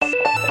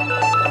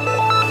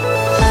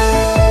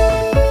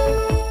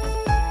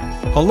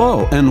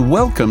Hello and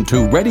welcome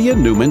to Reddy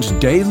and Newman's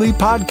Daily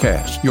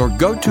Podcast, your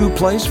go-to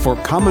place for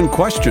common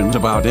questions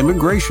about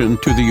immigration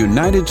to the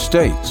United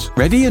States.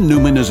 Reddy and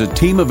Newman is a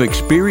team of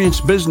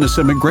experienced business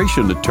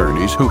immigration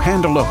attorneys who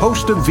handle a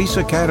host of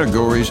visa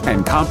categories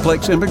and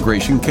complex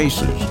immigration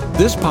cases.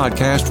 This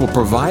podcast will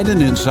provide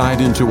an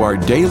insight into our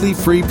daily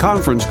free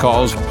conference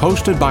calls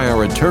hosted by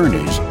our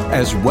attorneys,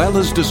 as well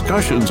as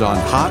discussions on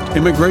hot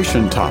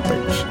immigration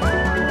topics.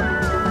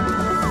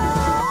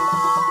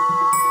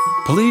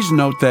 Please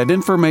note that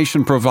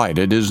information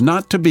provided is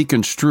not to be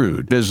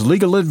construed as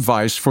legal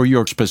advice for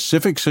your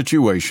specific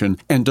situation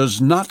and does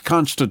not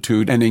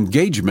constitute an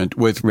engagement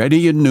with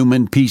Reddy and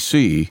Newman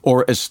PC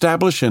or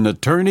establish an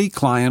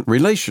attorney-client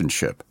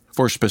relationship.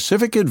 For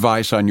specific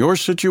advice on your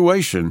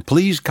situation,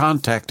 please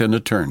contact an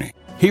attorney.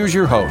 Here's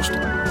your host.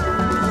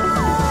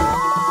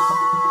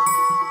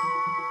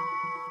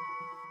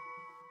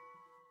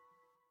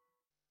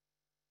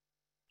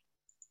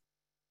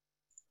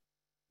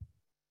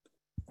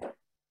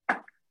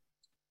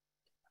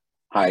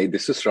 Hi,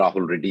 this is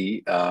Rahul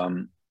Reddy. If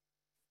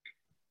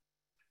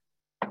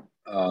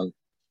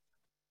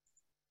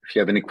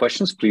you have any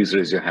questions, please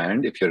raise your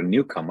hand. If you're a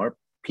newcomer,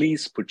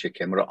 please put your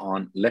camera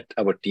on. Let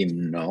our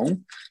team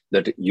know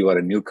that you are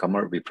a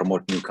newcomer. We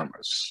promote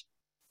newcomers.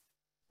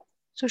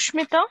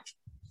 Sushmita?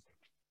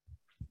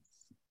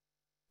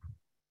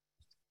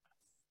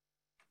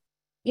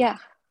 Yeah.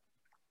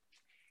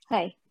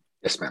 Hi.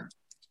 Yes, ma'am.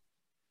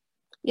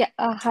 Yeah.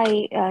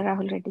 Hi,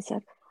 Rahul Reddy, sir.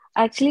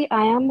 Actually,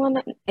 I am on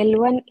an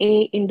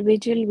L1A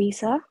individual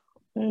visa,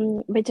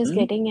 which is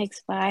getting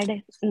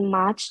expired in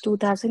March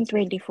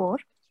 2024.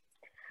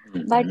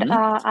 But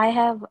I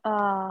have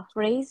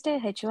raised a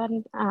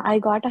H1. I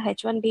got a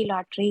H1B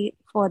lottery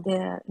for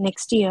the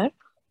next year.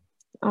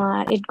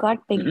 It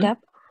got picked up.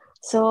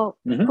 So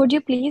could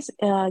you please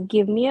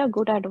give me a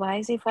good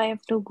advice if I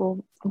have to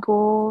go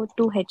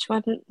to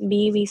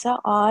H1B visa,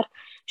 or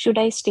should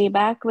I stay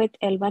back with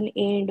L1A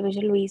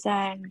individual visa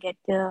and get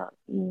the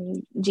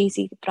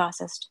GC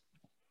processed?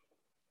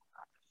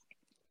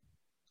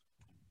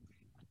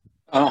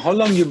 How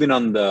long you been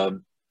on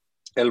the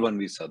L1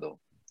 visa though?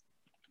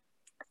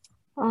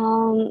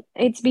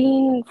 It's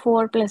been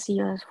 4+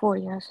 years, 4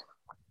 years.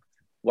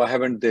 Why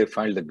haven't they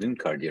filed the green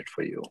card yet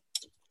for you?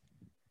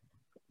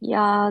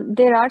 Yeah,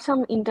 there are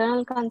some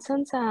internal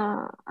concerns.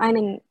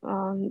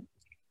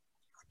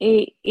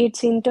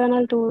 It's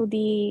internal to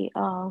the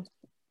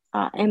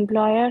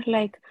employer.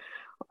 Like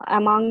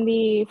among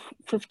the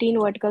 15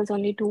 verticals,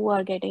 only 2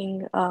 are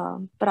getting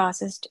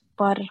processed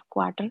per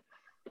quarter.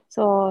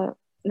 So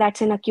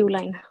that's in a queue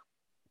line.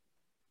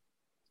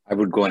 I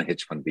would go on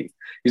H1B.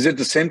 Is it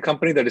the same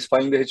company that is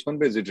filing the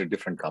H1B, or is it a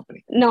different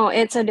company? No,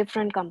 it's a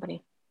different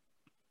company.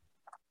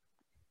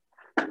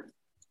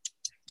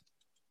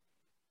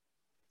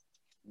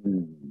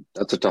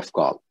 That's a tough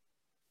call.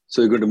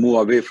 So you're going to move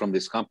away from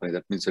this company.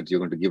 That means that you're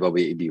going to give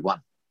away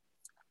EB1.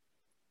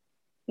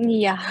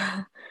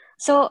 Yeah.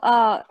 So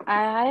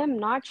I am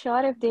not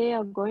sure if they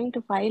are going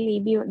to file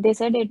EB. They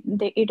said it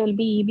will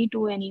be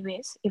EB2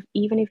 anyways,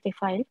 even if they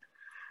file.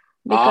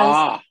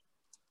 Because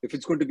if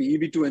it's going to be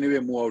EB2 anyway,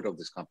 move out of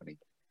this company.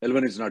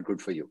 L1 is not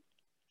good for you.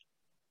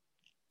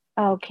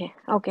 Okay.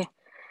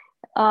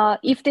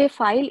 If they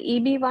file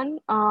EB1,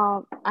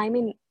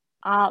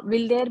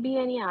 will there be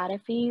any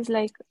RFEs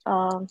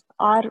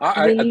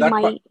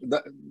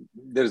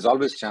there is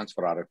always chance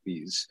for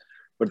RFPs.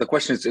 But the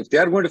question is, if they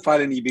are going to file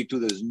an EB2,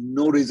 there's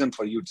no reason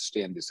for you to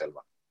stay in this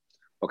L1.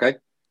 Okay?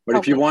 But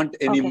if you want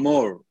any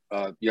more,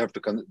 you have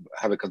to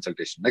have a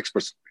consultation. Next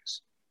person,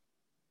 please.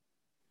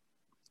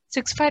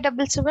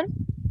 6577.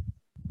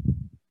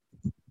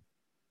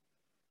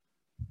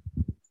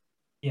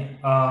 Yeah.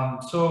 Hi,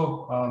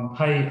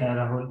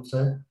 Rahul,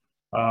 sir.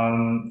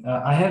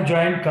 I have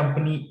joined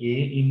company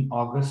A in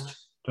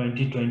August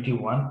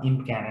 2021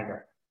 in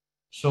Canada.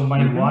 So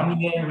my 1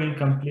 year will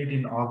complete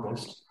in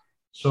August.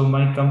 So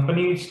my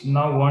companies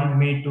now want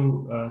me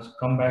to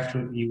come back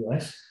to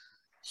US.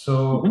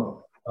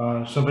 So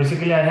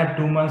basically I have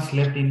 2 months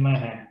left in my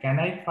hand. Can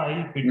I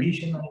file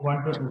petition on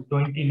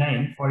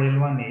 129 for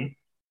L1A?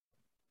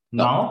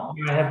 No. Now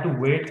I have to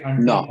wait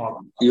until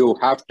August. You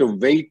have to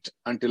wait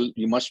until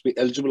you must be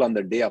eligible on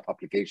the day of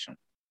application.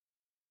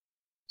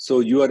 So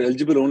you are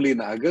eligible only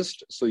in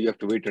August, so you have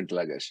to wait until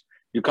August.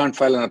 You can't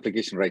file an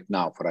application right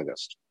now for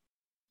August.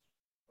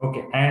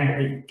 Okay,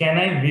 and can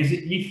I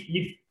visit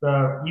if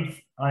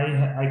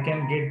I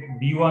can get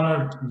B1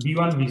 or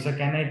B1 visa?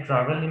 Can I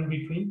travel in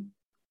between?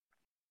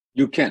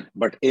 You can,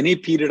 but any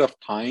period of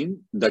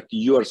time that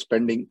you are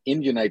spending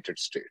in United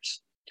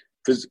States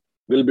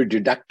will be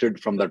deducted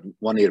from that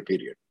 1 year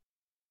period.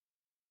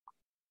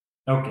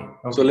 Okay.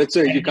 So let's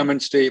say you come and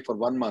stay for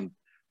 1 month,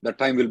 that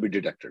time will be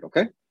deducted,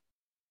 okay?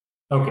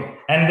 Okay,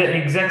 and the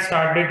exact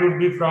start date would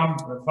be from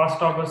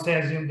 1st August. I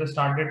assume the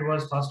start date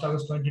was 1st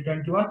August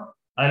 2021.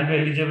 I'll be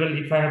eligible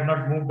if I have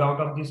not moved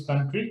out of this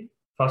country.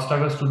 1st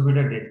August would be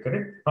the date,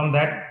 correct? From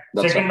that,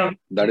 that's 2nd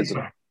August. That is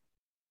right.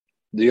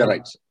 You are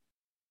right, sir.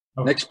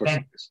 Okay. Next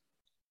person, please.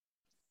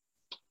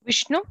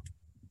 Vishnu?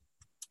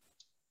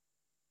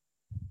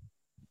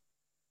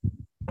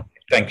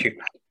 Thank you.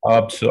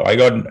 So I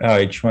got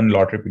H1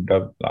 lottery picked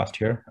up last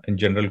year in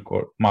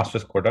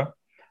master's quota.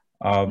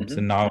 So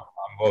now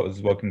I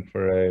was working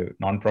for a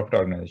non-profit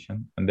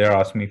organization, and they're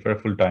asking me for a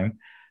full time.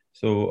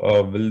 So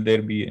will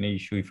there be any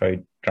issue if I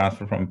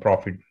transfer from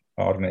profit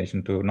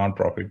organization to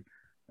non-profit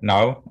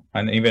now,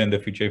 and even in the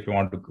future if you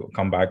want to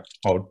come back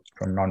out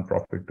from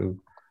non-profit to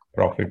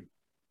profit?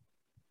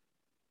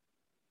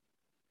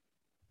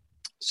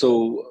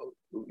 So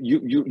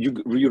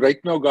you right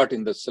now got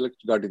in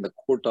the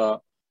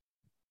quota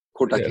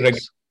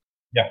case.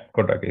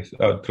 Quota case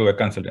through a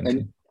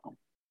consultancy.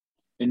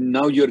 And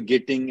now you're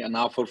getting an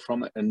offer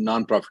from a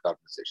non-profit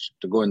organization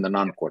to go in the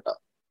non-quota.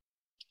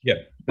 Yeah.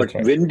 But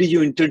right. when do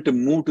you intend to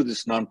move to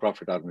this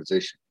non-profit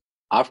organization?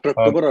 After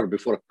October or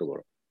before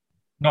October?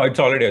 No, it's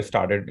already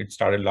started. It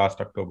started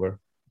last October.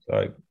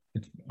 So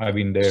I've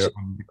been there.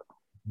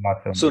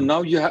 So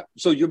now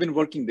you've been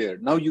working there.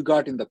 Now you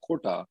got in the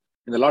quota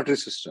in the lottery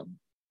system.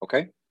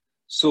 Okay.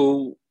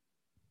 So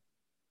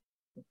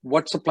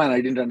what's the plan?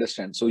 I didn't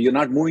understand. So you're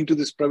not moving to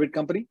this private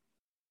company?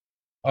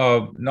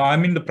 No,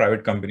 I'm in the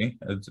private company.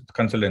 It's a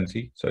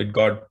consultancy. So it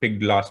got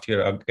picked last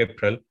year,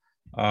 April,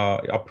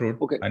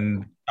 approved,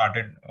 and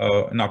started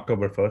in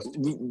October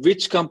 1st.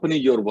 Which company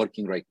you're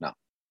working right now?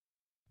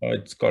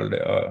 It's called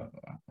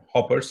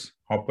Hoppers.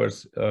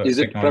 Is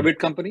it private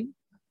company?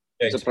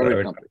 Yeah, it's a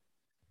private company.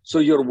 So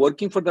you're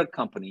working for that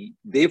company.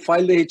 They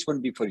file the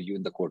H1B for you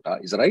in the quota.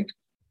 Is that right?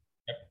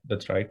 Yeah,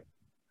 that's right.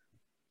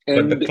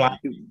 And but the client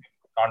is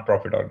a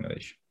non-profit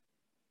organization.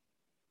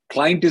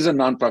 Client is a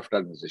non-profit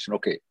organization.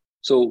 Okay.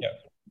 So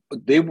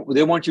they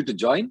want you to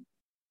join?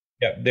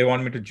 Yeah, they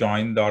want me to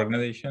join the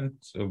organization.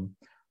 So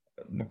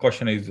the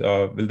question is,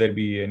 will there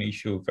be an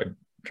issue if I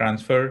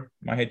transfer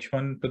my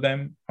H1 to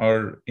them,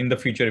 or in the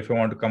future if I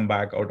want to come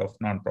back out of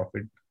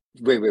non-profit?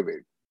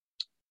 Wait.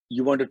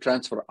 You want to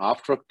transfer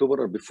after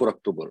October or before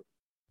October?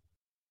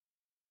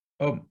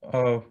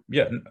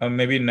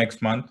 Maybe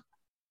next month.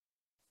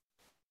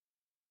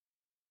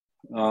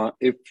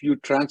 If you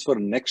transfer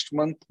next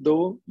month,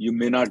 though, you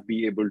may not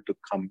be able to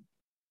come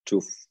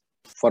to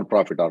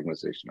for-profit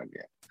organization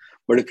again.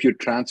 But if you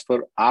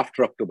transfer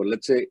after October,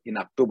 let's say in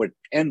October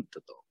 10th,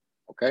 though,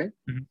 okay,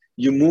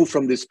 you move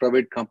from this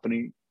private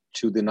company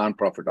to the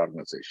non-profit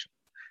organization.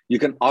 You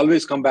can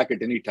always come back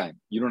at any time.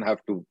 You don't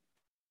have to.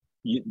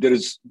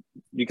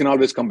 You can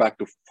always come back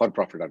to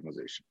for-profit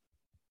organization.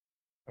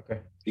 Okay.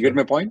 You get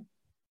my point?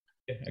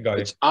 Yeah, I got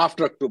it. It's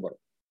after October.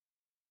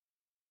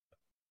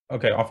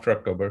 Okay, after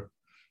October.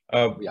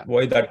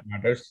 Why that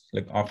matters?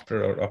 Like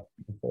after or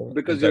before?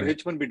 Because your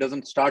H1B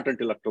doesn't start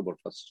until October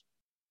 1st.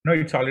 No,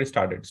 it's already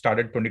started. It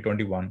started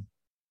 2021.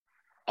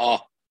 Oh,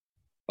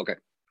 okay.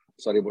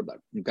 Sorry about that.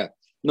 Okay.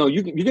 No,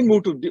 you can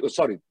move to.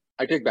 Sorry,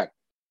 I take back.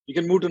 You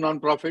can move to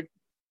non-profit,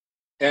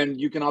 and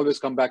you can always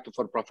come back to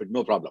for-profit.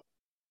 No problem.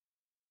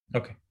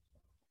 Okay.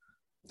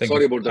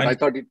 Sorry about that. I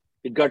thought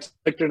it got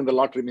selected in the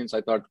lottery. Means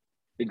I thought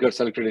it got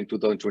selected in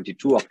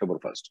 2022, October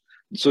 1st.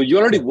 So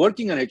you're already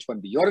working on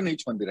H1B. You're on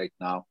H1B right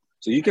now.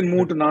 So you can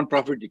move to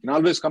non-profit. You can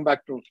always come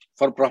back to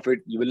for-profit.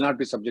 You will not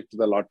be subject to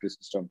the lottery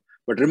system.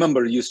 But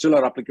remember, you still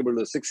are applicable to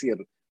the 6-year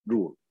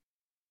rule.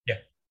 Yeah,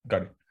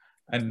 got it.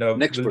 And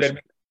next question.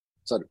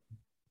 Sorry.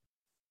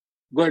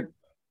 Go ahead.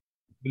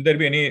 Will there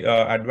be any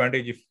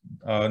advantage if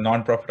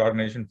non-profit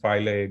organization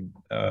file a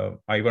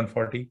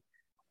I-140?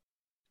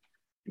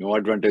 No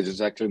advantage.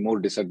 It's actually more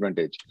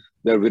disadvantage.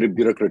 They're very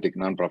bureaucratic,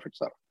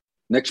 non-profits are.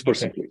 Next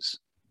person, please.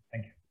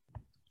 Thank you.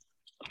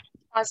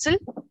 Fasil?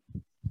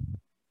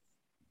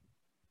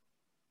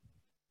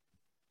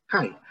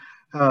 Hi.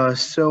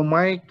 So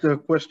my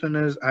question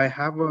is, I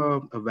have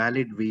a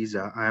valid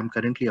visa. I am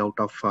currently out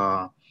of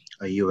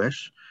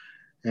US,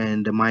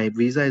 and my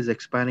visa is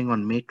expiring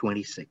on May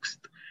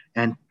 26th,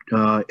 and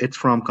it's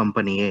from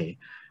company A.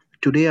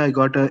 Today, I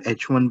got a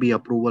H1B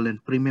approval in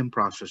premium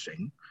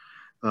processing.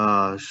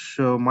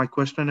 So my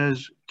question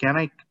is, can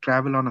I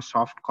travel on a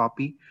soft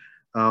copy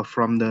of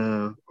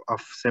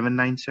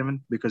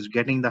 797? Because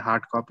getting the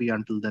hard copy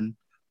until then,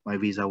 my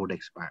visa would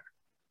expire.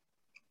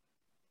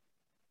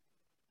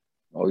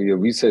 Oh, your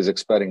visa is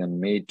expiring on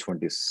May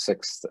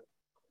 26th.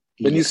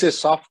 When you say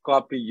soft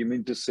copy, you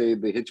mean to say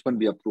the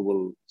H1B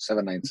approval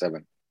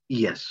 797?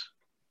 Yes.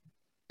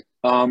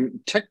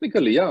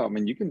 Technically, yeah. I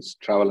mean, you can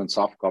travel in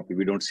soft copy.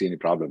 We don't see any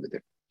problem with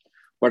it.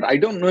 But I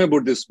don't know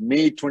about this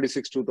May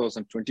 26,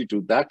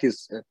 2022. That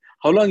is,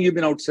 how long have you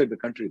been outside the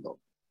country, though?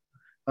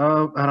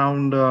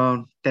 Around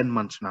 10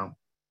 months now,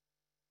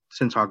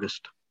 since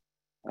August.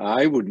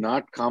 I would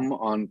not come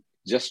on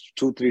just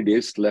 2-3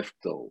 days left,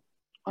 though,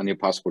 on your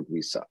passport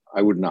visa.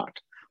 I would not.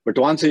 But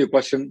to answer your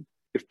question,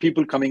 if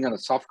people coming on a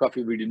soft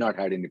copy, we did not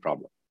have any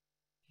problem.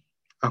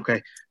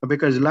 Okay,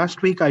 because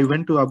last week I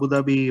went to Abu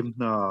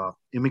Dhabi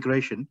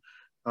immigration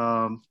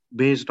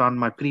based on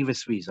my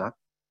previous visa,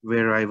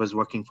 where I was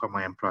working for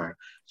my employer.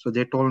 So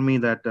they told me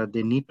that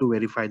they need to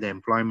verify the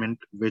employment,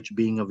 which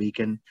being a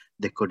weekend,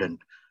 they couldn't.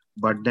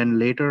 But then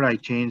later I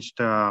changed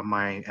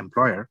my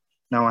employer.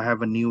 Now I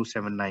have a new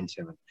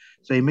 797.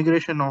 So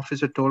immigration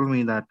officer told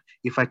me that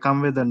if I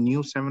come with a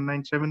new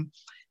 797,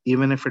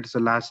 even if it's the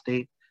last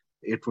day,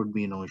 it would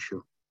be no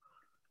issue.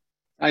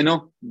 I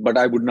know, but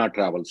I would not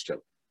travel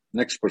still.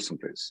 Next person,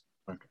 please.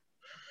 Okay.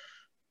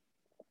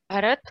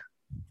 Bharat,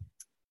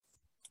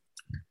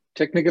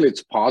 Technically,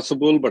 it's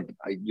possible, but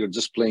you're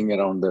just playing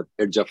around the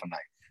edge of a knife.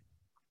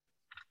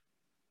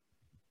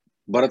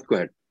 Bharat, go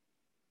ahead.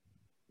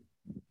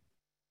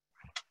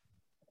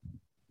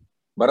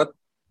 Bharat?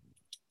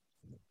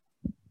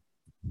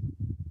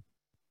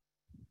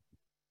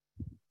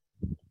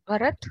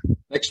 Bharat.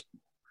 Next.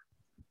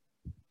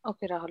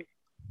 Okay, Rahul.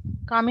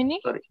 Kamini.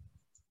 Sorry.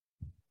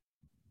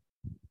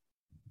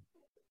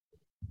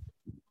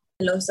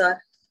 Hello,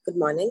 sir. Good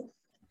morning.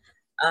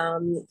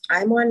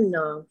 I'm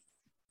on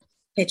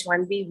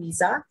H-1B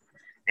visa,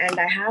 and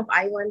I have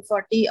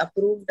I-140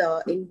 approved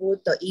in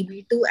both the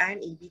EB2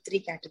 and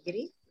EB3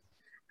 category.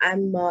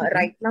 I'm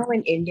right now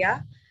in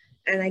India,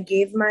 and I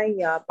gave my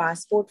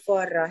passport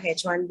for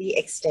H-1B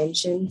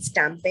extension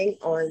stamping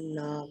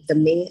on the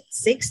May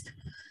 6th.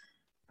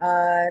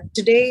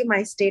 Today,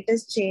 my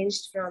status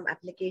changed from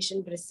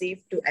application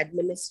received to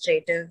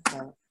administrative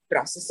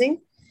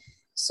processing.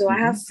 So I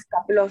have a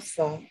couple of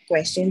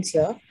questions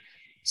here.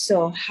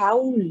 So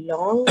how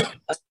long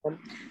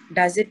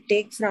does it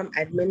take from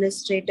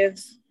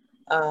administrative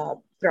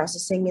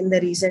processing in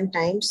the recent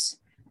times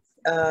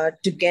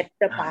to get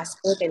the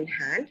passport in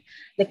hand?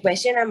 The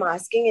question I'm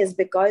asking is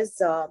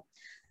because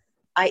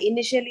I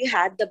initially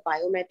had the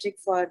biometric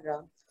for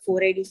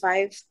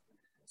 485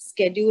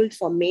 scheduled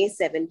for May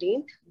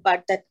 17th,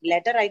 but that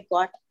letter I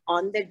got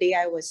on the day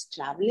I was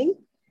traveling.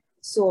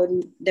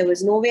 So there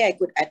was no way I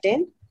could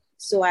attend.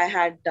 So I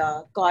had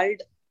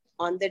called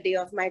on the day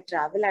of my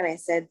travel, and I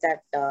said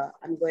that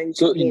I'm going to.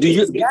 So do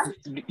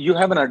you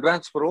have an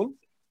advance parole?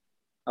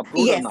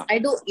 Yes, I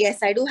do.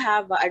 Yes, I do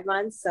have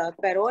advance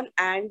parole,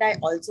 and I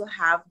also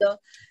have the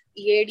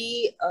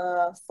EAD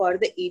for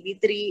the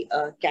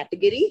EB3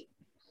 category.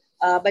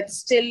 But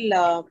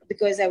still,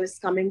 because I was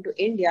coming to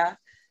India,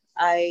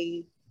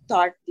 I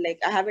thought like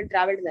I haven't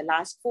traveled in the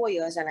last 4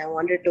 years, and I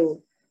wanted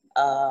to.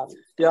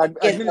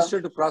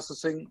 Administrative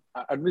processing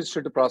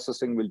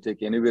will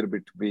take anywhere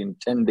between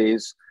 10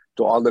 days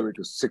to all the way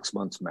to 6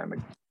 months, ma'am.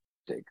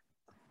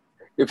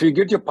 If you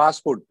get your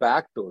passport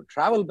back, though,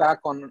 travel back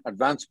on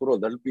advance parole.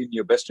 That will be in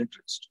your best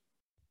interest.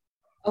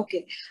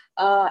 Okay.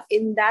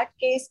 In that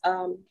case,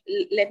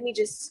 let me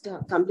just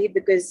complete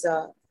because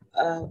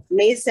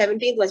May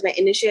 17th was my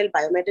initial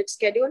biometric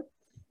schedule.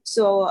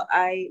 So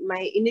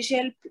my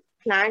initial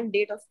planned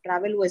date of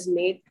travel was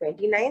May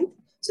 29th.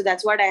 So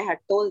that's what I had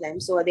told them.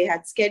 So they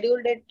had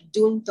scheduled it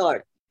June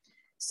 3rd.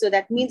 So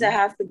that means I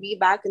have to be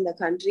back in the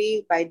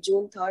country by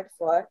June 3rd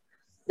for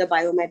the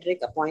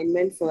biometric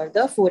appointment for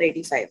the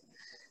 485.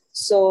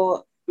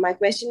 So my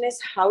question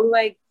is, how do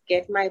I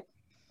get my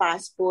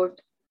passport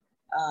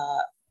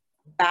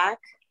back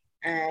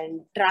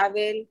and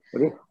travel?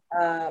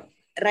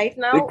 Right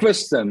now,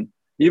 request them.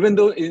 Even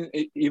though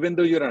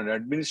you're an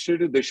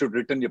administrator, they should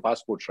return your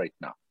passports right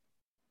now.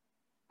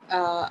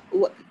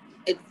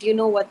 Do you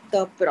know what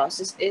the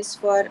process is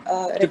for?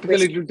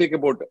 Typically, it will take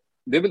about.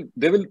 They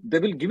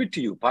will give it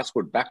to you,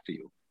 passport back to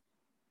you.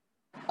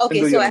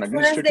 Okay, so as soon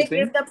as they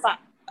give the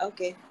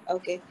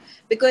okay,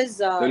 because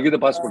they'll give the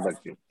passport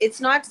back to you. It's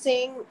not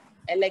saying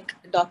like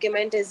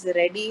document is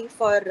ready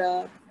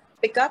for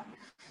pickup.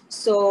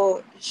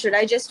 So should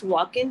I just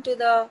walk into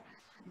the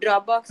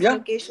Dropbox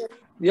location?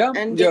 Yeah,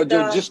 and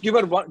just give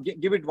it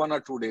 1 or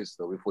 2 days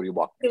though before you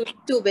walk.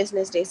 2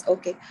 business days.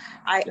 Okay,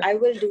 I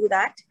will do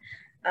that.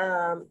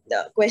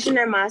 The question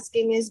I'm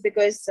asking is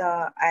because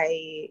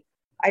I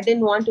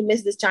didn't want to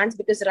miss this chance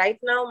because right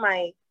now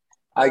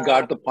I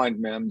got the point,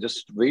 ma'am.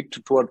 Just wait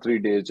 2 or 3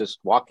 days. Just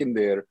walk in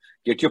there,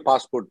 get your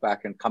passport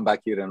back, and come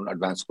back here and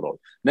advance parole.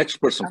 Next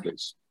person,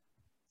 please.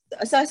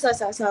 Sir,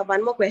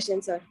 one more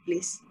question, sir,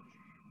 please.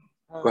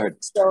 Go ahead.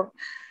 So,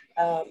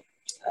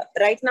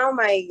 right now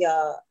my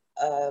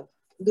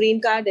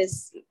green card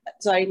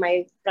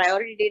my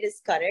priority date is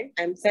current.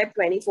 I'm Feb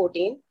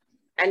 2014,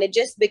 and it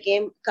just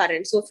became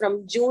current. So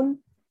from June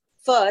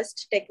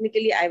 1st,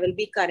 technically, I will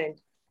be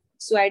current.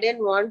 So I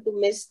didn't want to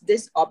miss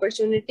this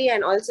opportunity,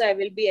 and also I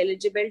will be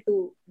eligible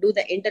to do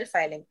the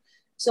interfiling.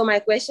 So my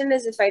question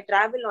is, if I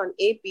travel on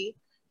AP,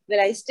 will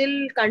I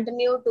still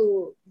continue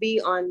to be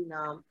on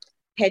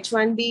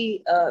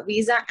H-1B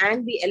visa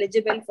and be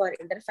eligible for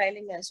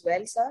interfiling as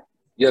well, sir?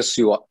 Yes,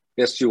 you are.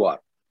 Yes, you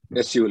are.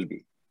 Yes, you will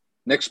be.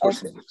 Next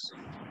person, please.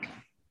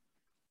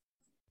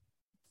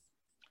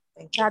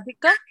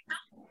 Radhika.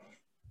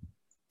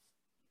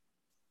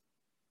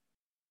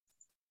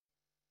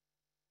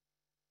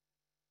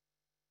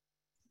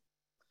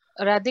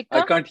 Radhika?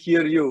 I can't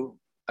hear you.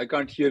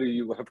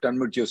 You have to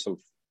unmute yourself.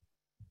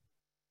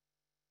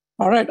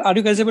 All right. Are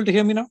you guys able to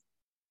hear me now?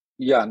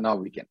 Yeah, now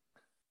we can.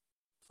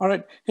 All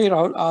right. Hey,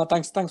 Rahul.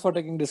 Thanks for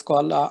taking this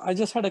call. I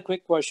just had a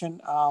quick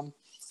question.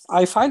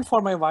 I filed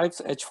for my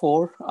wife's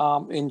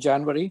H4 in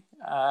January,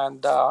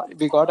 and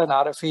we got an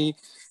RFE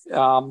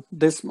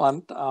this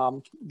month,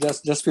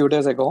 just few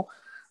days ago.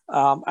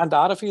 And the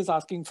RFE is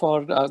asking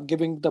for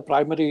giving the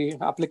primary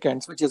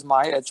applicants, which is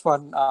my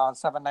H1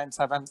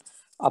 797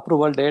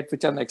 approval date,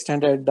 which an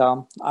extended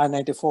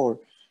I-94.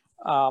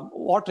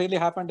 What really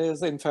happened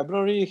is in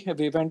February,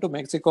 we went to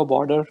Mexico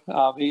border.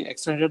 We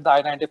extended the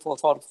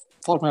I-94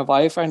 for my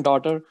wife and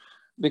daughter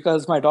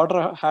because my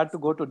daughter had to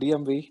go to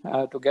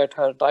DMV to get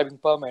her driving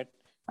permit,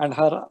 and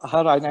her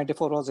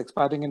I-94 was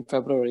expiring in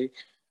February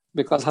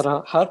because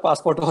her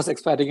passport was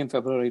expiring in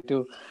February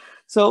too.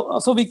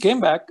 So we came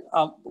back.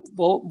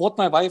 Both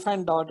my wife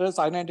and daughter's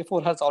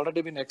I-94 has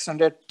already been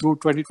extended through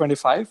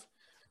 2025.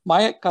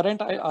 My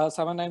current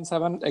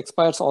 797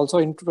 expires also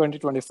in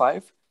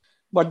 2025.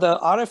 But the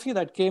RFE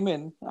that came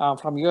in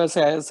from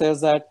USA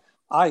says that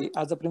I,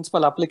 as a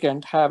principal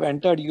applicant, have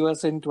entered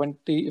US in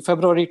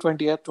February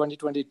 20th,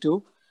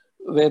 2022,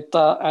 with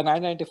an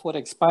I-94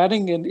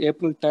 expiring in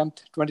April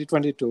 10th,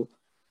 2022,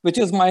 which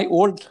is my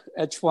old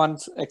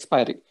H1's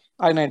expiry,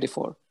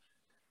 I-94.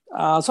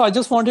 So I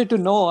just wanted to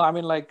know, I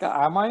mean, like,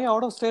 am I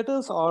out of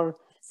status, or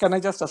can I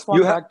just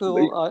respond back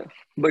to?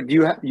 But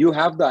you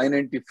have the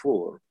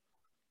I-94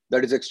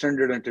 that is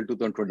extended until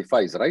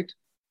 2025, right?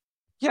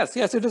 Yes,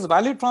 it is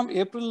valid from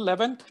April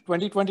 11th,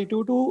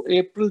 2022 to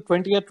April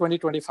 20th,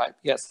 2025.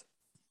 Yes.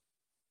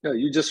 Yeah,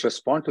 you just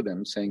respond to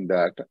them saying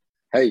that,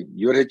 hey,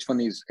 your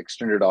H1 is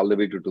extended all the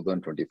way to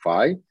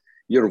 2025.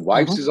 Your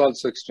wife's is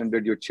also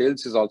extended. Your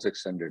child's is also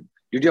extended.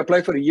 Did you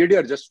apply for EAD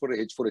or just for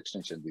H4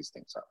 extension? These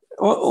things are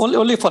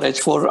only for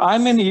H4.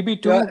 I'm in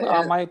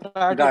EB2. My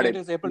priority date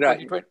is April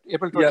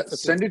 2015. Yeah,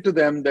 send it to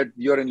them that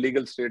you're in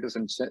legal status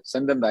and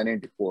send them the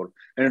I-94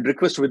 and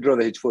request to withdraw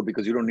the H4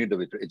 because you don't need the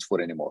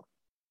H4 anymore.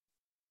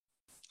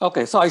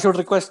 Okay, so I should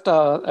request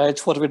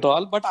H4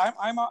 withdrawal, but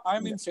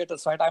I'm in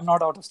status, right? I'm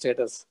not out of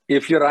status.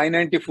 If your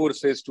I-94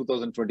 says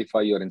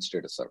 2025, you're in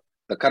status, sir.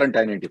 The current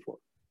I-94.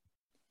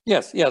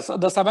 Yes.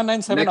 The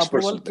 797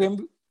 approval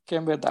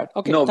came with that.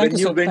 Okay, no, thank you,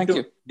 sir. Thank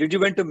you. Did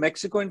you went to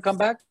Mexico and come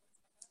back?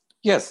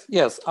 Yes.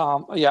 Yeah,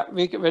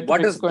 we went to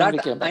Mexico and we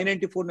came back. What does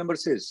I-94 number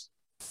says?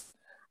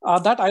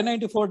 That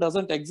I-94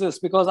 doesn't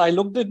exist because I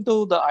looked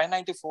into the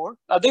I-94.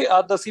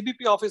 The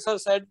CBP officer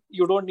said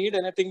you don't need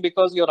anything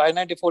because your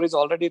I-94 is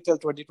already till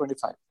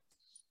 2025.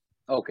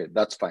 Okay,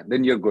 that's fine.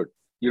 Then you're good.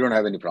 You don't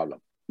have any problem.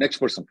 Next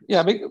person, please.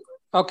 Yeah.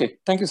 Okay.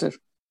 Thank you, sir.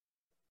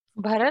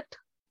 Bharat.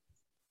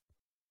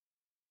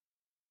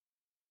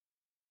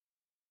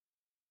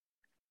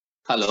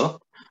 Hello.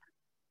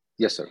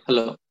 Yes, sir.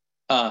 Hello.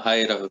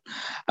 Hi, Rahul.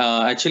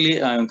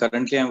 Actually, I'm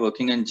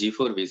working on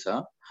G4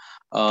 visa.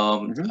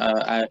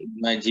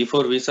 My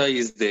G4 visa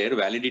is there,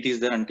 validity is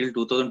there until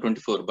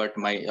 2024, but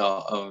my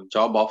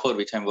job offer,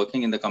 which I'm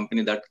working in the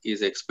company, that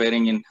is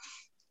expiring in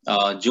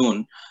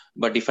June.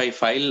 But if I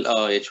file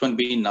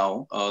H1B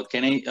now,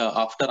 can I,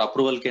 after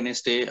approval, can I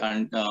stay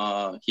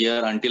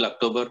here until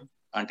October?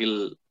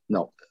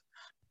 No,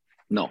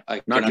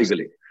 not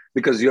legally,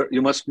 because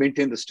you must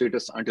maintain the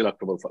status until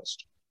October 1st.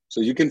 So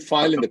you can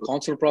file in the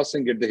consular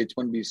processing, get the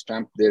H1B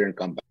stamped there and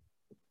come back.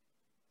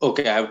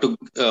 Okay, I have to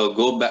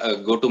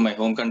go to my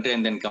home country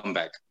and then come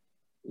back.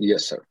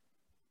 Yes, sir.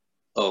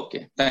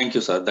 Okay, thank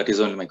you, sir. That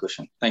is only my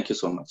question. Thank you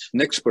so much.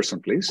 Next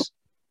person, please.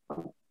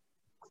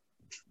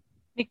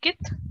 Nikit.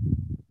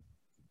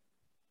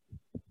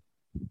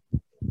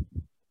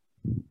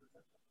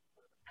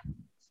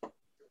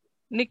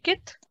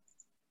 Nikit.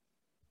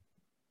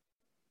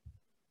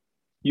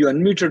 You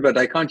unmuted, but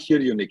I can't hear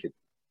you, Nikit.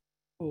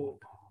 Oh,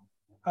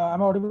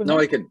 I'm audible. Now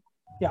I can.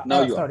 Yeah.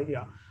 Now you sorry.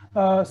 are.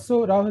 Yeah.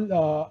 So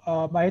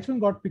Rahul, my H1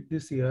 got picked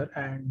this year,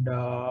 and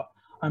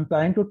I'm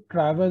planning to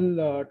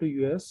travel to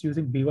US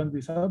using B1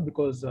 visa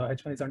because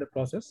H1 is under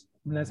process.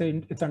 When I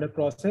say it's under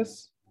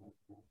process,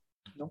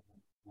 no.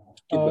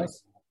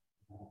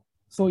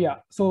 So yeah,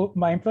 so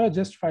my employer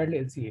just filed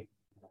LCA,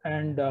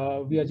 and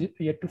we are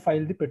yet to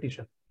file the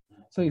petition.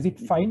 So is it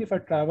fine if I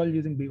travel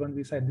using B1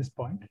 visa at this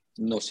point?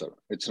 No, sir,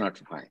 it's not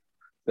fine.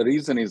 The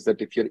reason is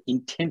that if your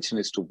intention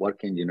is to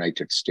work in the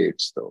United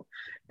States, though,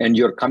 and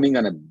you're coming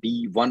on a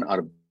B1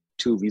 or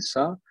B2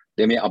 visa,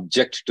 they may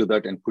object to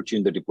that and put you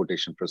in the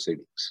deportation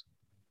proceedings.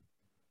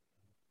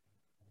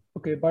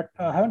 Okay, but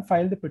I haven't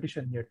filed the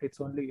petition yet.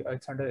 It's under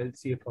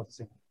LCA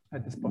processing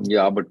at this point.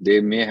 Yeah, but they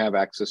may have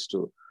access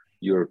to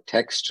your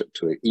text,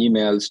 to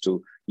emails,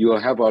 to you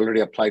have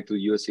already applied to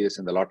USCIS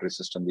in the lottery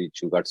system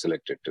which you got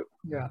selected to.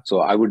 Yeah. So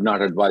I would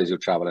not advise you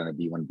travel on a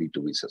B1,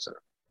 B2 visa, sir.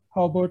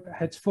 How about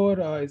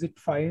H4? Is it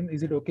fine?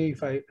 Is it okay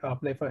if I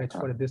apply for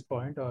H4 at this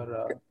point?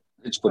 Or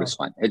H4 is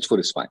fine. H4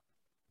 is fine.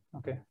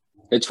 Okay.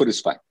 H4 is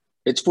fine.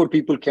 H4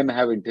 people can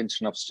have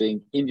intention of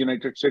staying in the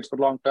United States for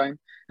a long time,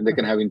 and they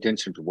can have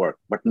intention to work,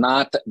 but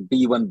not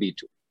B1,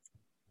 B2.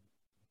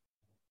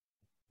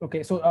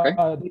 Okay, so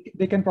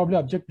they can probably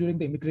object during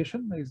the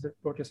immigration. Is that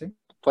what you're saying?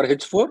 For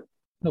H4?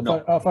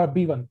 No. For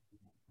B1.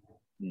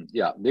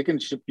 Yeah, they can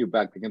ship you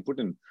back. They can put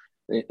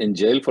in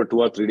jail for 2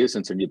 or 3 days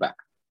and send you back.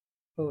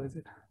 Oh, is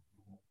it?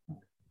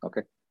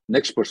 Okay.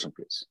 Next person,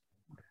 please.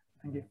 Okay.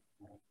 Thank you.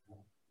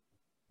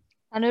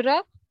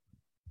 Anurag.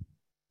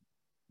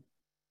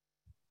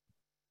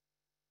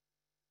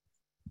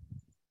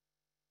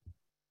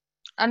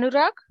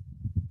 Anurag.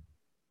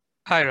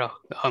 Hi,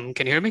 Rahul.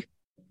 Can you hear me?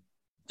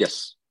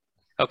 Yes.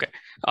 Okay.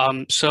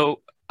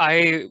 So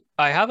I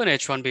have an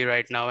H-1B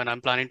right now, and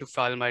I'm planning to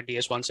file my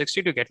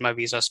DS-160 to get my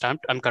visa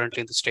stamped. I'm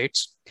currently in the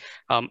States.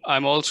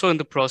 I'm also in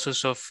the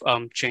process of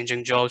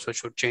changing jobs,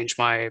 which would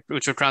transfer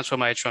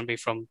my H-1B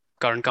from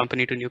current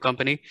company to new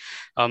company.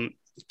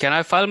 Can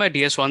I file my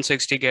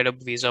DS-160, get a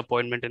visa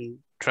appointment, and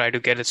try to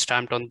get it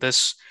stamped on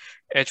this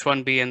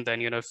H-1B, and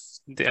then if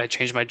I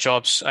change my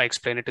jobs, I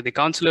explain it to the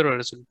consular, or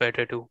is it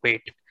better to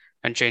wait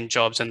and change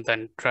jobs and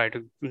then try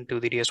to do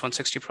the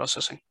DS-160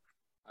 processing?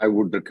 I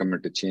would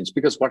recommend to change,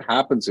 because what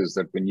happens is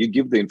that when you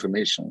give the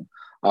information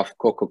of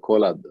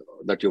Coca-Cola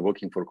that you're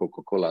working for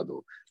Coca-Cola,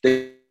 though,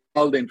 they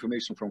all the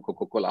information from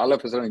Coca-Cola. All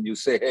of a sudden you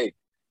say, hey,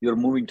 you're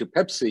moving to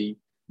Pepsi,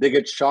 they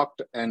get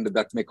shocked, and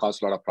that may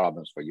cause a lot of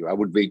problems for you. I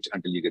would wait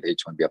until you get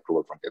H-1B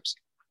approval from Pepsi.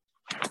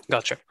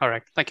 Gotcha. All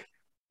right. Thank you.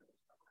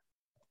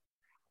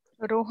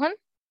 Rohan?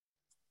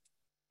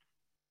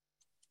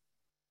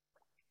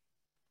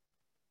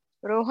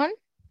 Rohan?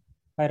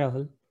 Hi,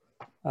 Rahul.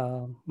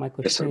 My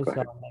question is,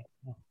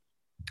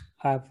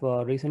 I've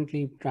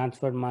recently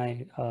transferred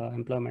my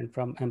employment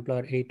from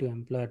employer A to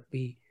employer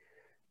B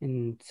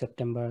in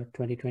September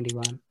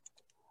 2021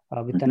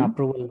 with an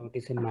approval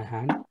notice in my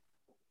hand.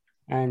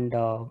 And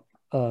a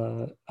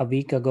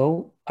week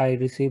ago, I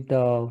received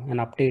an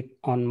update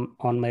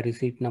on my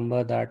receipt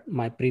number that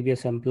my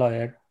previous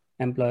employer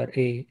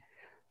A,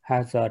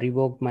 has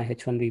revoked my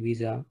H-1B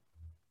visa.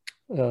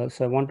 So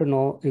I want to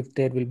know if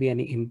there will be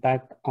any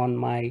impact on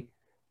my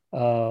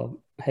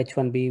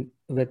H-1B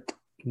with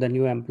the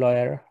new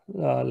employer,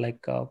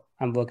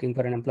 I'm working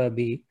for an employer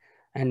B,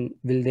 and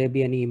will there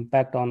be any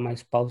impact on my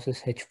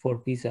spouse's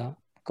H-4 visa,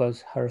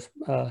 because her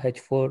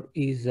H-4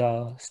 is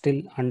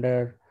still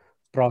under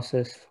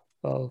process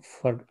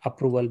for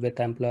approval with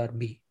employer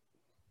B.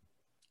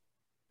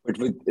 But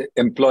with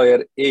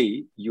employer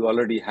A, you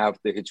already have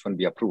the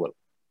H-1B approval.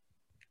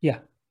 Yeah.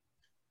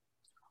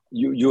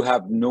 You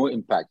have no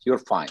impact. You're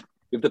fine.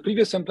 If the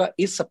previous employer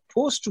is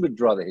supposed to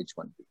withdraw the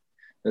H-1B,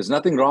 there's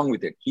nothing wrong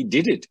with it. He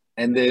did it.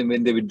 And then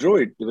when they withdraw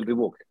it, they will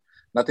revoke it.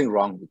 Nothing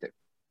wrong with it.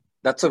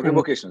 That's a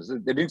revocation.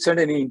 They didn't send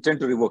any intent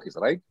to revoke it,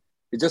 right?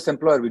 It's just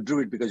employer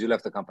withdrew it because you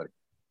left the company.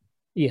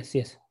 Yes,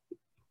 yes.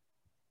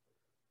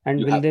 And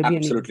you will there be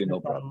absolutely any no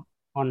problem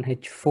on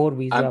H-4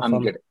 visa?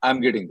 I'm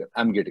getting there.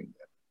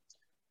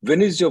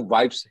 When is your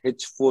wife's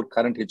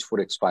current H-4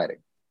 expiring?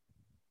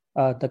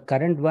 The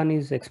current one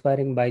is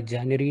expiring by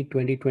January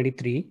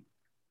 2023.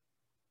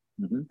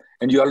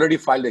 And you already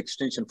filed the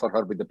extension for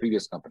her with the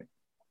previous company?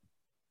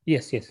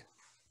 Yes, yes.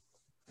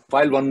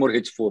 File one more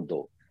H-4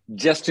 though,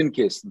 just in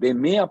case. They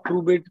may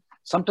approve it.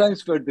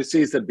 Sometimes what they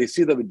say is that they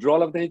see the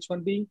withdrawal of the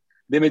H-1B,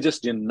 they may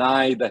just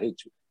deny the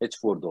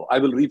H-4 though. I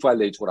will refile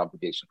the H-4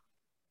 application.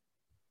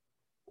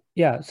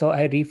 Yeah, so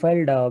I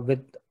refiled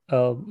with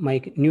my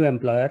new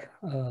employer.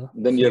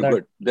 Then you're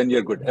good. Then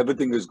you're good.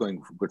 Everything is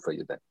going good for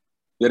you then.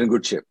 You're in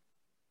good shape.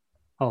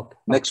 Okay.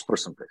 Next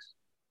person, please.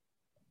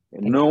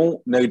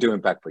 No negative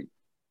impact for you.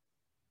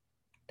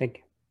 Thank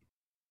you.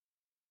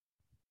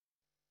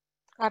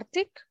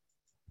 Karthik?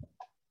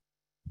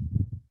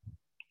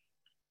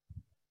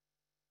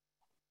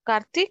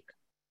 Karthik?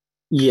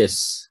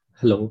 Yes.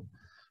 Hello.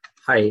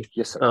 Hi.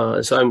 Yes,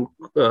 sir. So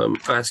I'm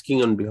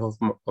asking on behalf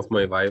of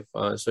my wife.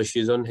 So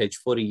she's on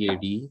H-4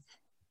 EAD.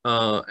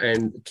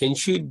 And can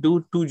she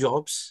do two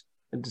jobs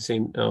at the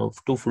same,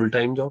 two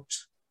full-time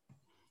jobs?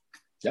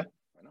 Yeah.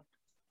 Why not?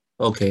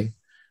 Okay.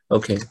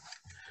 Okay.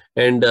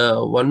 And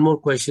one more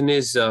question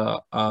is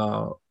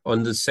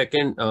on the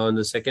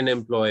second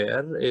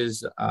employer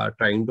is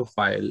trying to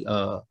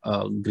file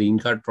a green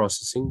card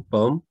processing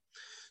perm.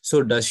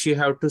 So does she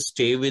have to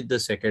stay with the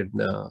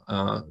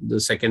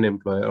second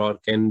employer, or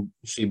can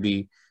she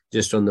be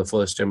just on the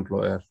first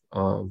employer?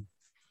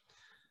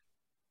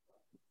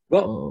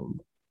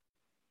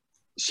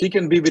 She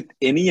can be with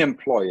any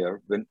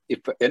employer.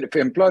 If an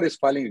employer is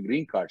filing a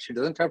green card, she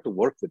doesn't have to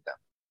work with them.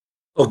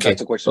 Okay.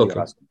 That's the question you're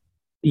asking.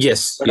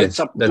 Yes. But it's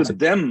up to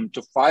them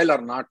to file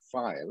or not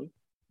file,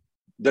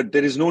 that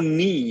there is no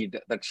need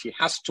that she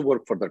has to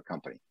work for that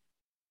company.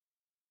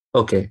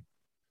 Okay.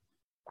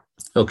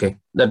 Okay,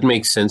 that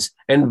makes sense.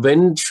 And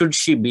when should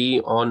she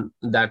be on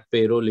that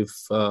payroll if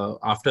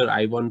after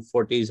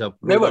I-140 is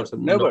approved?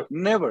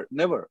 Never.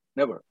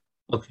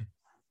 Okay.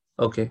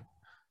 Okay,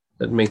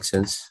 that makes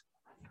sense.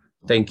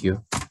 Thank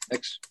you.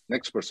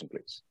 Next person,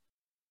 please.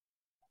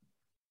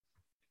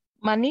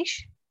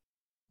 Manish?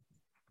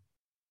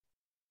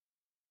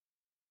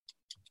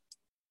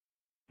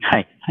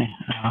 Hi,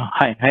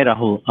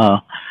 Rahul.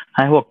 I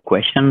have a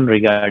question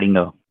regarding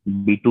a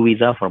B2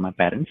 visa for my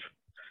parents.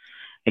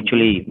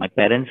 Actually, my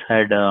parents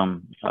had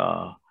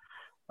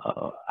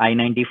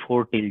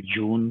I-94 till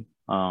June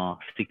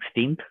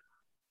 16th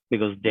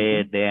because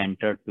they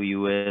entered to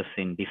US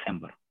in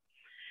December.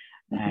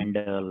 And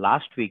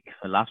last week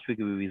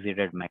we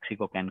visited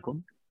Mexico,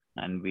 Cancun,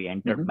 and we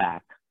entered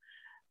back,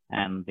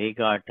 and they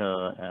got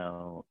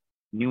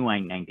new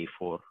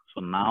I-94.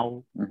 So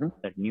now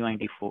that new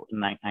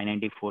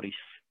I-94 is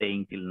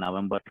staying till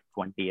November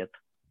 20th,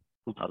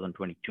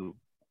 2022.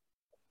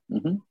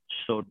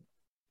 So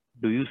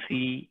do you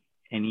see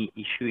any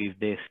issue if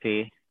they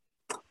stay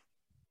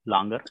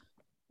longer?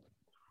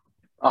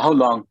 How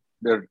long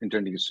they're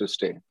intending to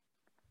stay?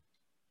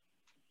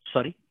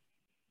 Sorry?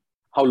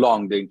 How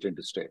long they intend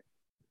to stay?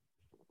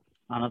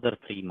 Another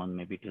 3 months,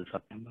 maybe till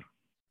September.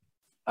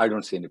 I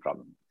don't see any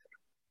problem.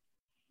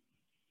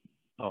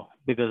 Oh,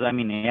 because I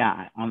mean,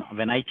 yeah,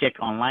 when I check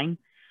online,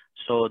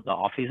 so the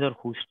officer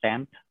who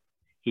stamped,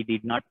 he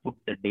did not put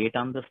the date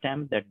on the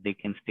stamp that they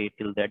can stay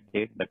till that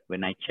date. But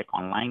when I check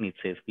online, it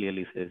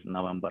clearly says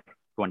November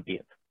 20th,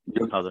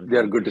 2020. They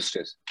are good to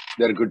stay.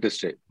 They are good to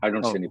stay. I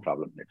don't see any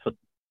problem there. So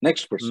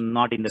next person.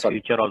 Not in the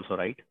future also,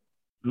 right?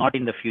 Not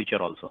in the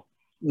future also.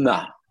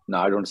 No,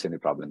 I don't see any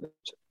problem there.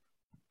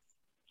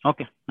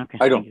 Okay.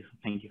 I don't.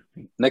 Thank you.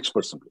 Next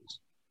person, please.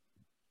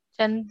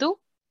 Chandu.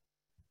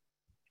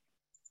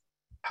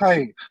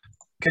 Hi,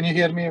 can you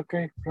hear me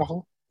okay,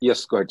 Rahul?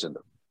 Yes, go ahead,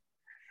 Chandu.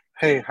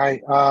 Hey,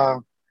 hi.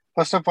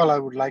 First of all, I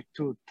would like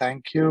to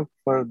thank you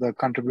for the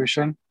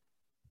contribution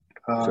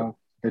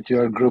that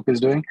your group is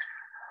doing.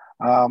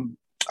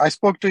 I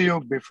spoke to you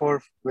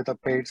before with a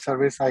paid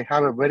service. I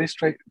have a very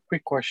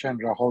quick question,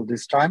 Rahul,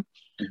 this time.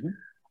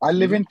 I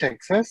live in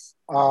Texas.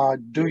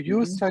 Do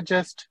you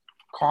suggest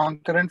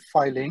concurrent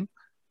filing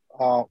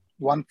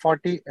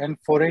 140 and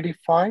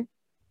 485,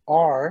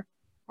 or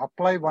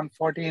apply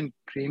 140 in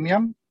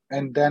premium,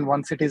 and then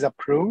once it is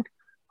approved,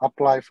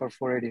 apply for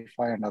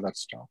 485 and other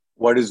stuff?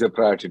 What is your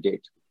priority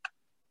date?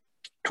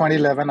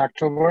 2011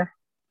 October.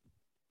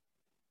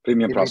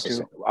 Premium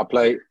processing.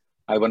 Apply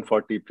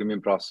I-140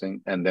 premium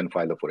processing and then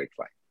file the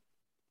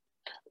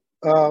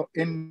 485.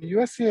 In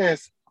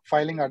USCIS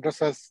filing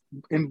addresses,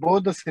 in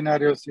both the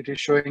scenarios, it is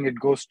showing it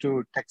goes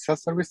to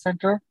Texas Service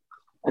Center.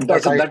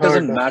 That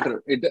doesn't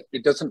matter.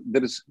 It doesn't.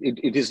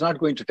 It is not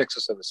going to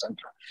Texas Service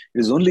Center. It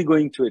is only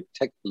going to a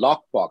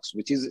lockbox,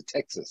 which is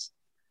Texas.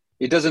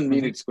 It doesn't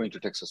mean it's going to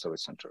Texas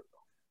Service Center.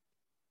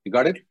 You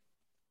got it?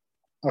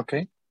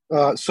 Okay.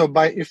 So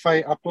if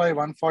I apply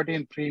 140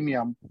 in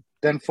premium,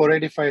 then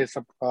 485 is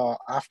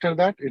after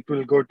that, it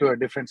will go to a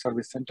different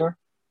service center.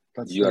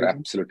 You are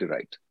absolutely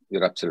right.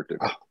 You're absolutely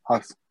right.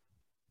 Awesome.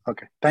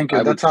 Okay. Thank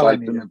you. That's all I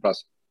need. Do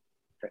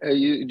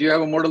you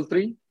have a Model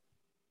 3?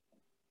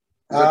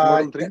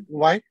 Model 3?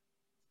 Why?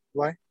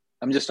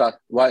 I'm just asking.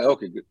 Why?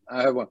 Okay, good.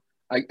 I have one.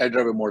 I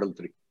drive a Model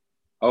 3.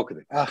 Okay.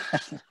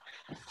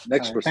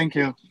 Next person. Thank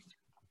you.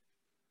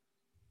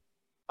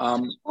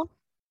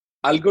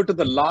 I'll go to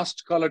the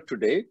last caller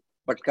today.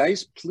 But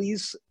guys,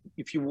 please,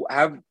 if you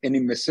have any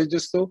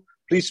messages though,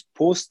 please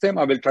post them.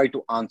 I will try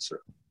to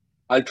answer.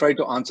 I'll try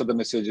to answer the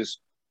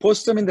messages.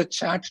 Post them in the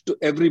chat to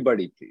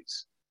everybody,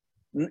 please.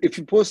 If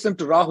you post them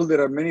to Rahul,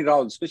 there are many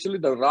Rahuls, especially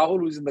the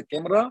Rahul who is in the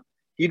camera.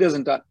 He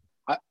doesn't.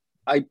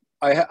 I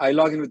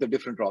log in with a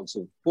different Rahul,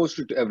 so post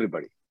it to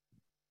everybody.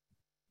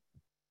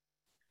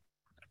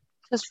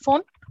 Just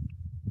phone.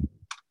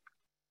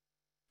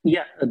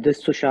 Yeah, this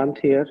is Sushant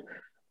here.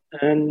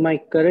 And my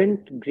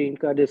current green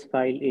card is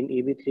filed in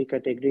EB3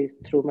 category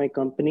through my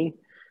company,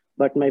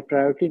 but my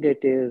priority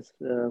date is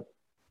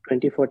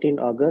 2014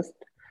 August.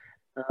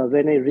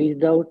 When I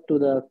reached out to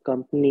the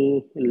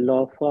company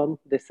law firm,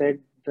 they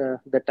said the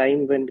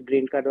time when the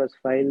green card was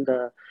filed,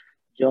 the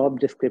job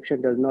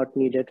description does not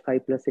need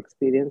 5+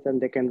 experience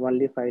and they can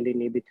only file in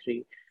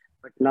EB3.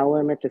 But now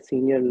I'm at a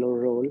senior low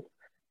role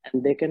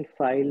and they can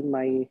file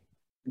my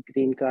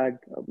green card,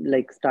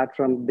 like start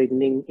from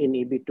beginning in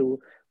EB2,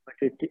 but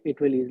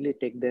it will easily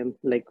take them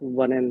like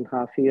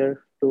 1.5 years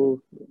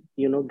to,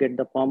 get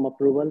the POM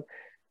approval.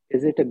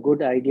 Is it a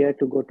good idea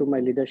to go to my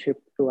leadership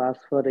to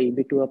ask for the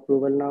EB2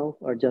 approval now,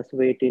 or just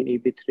wait in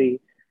EB3?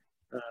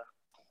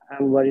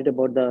 I'm worried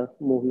about the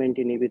movement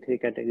in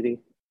EB3 category.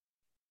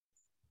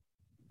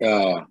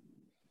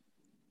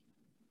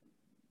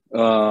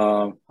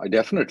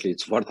 Definitely,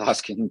 it's worth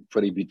asking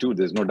for EB2.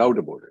 There's no doubt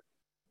about it.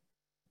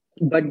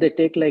 But they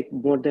take like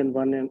more than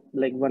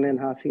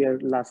 1.5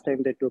 years. Last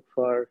time they took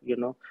for,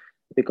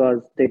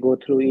 because they go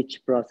through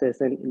each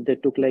process, and they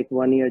took like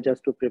 1 year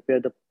just to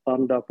prepare the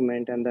POM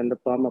document, and then the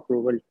POM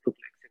approval took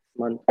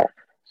like 6 months.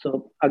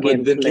 So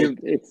again,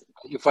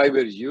 if I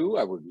were you,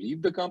 I would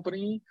leave the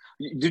company.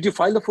 Did you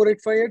file the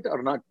 485 yet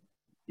or not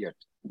yet?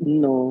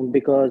 No,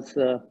 because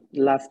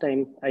last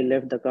time I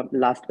left the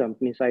last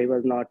company, so I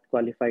was not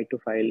qualified to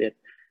file it.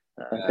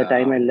 The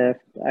time I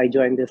left, I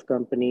joined this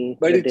company.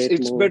 But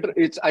it's better.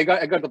 I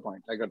got the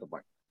point.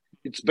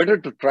 It's better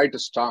to try to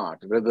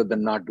start rather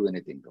than not do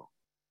anything though.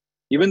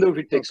 Even though if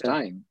it takes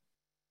time,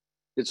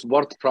 it's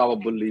worth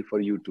probably for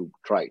you to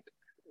try it.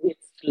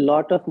 It's a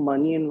lot of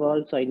money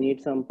involved, so I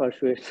need some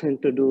persuasion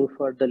to do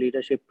for the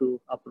leadership to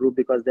approve,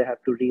 because they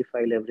have to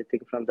refile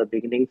everything from the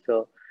beginning.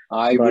 So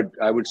I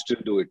would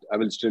still do it. I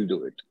will still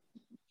do it.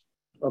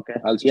 Okay.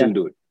 I'll still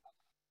do it.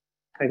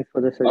 Thanks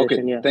for the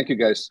suggestion. Okay. Thank you,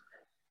 guys.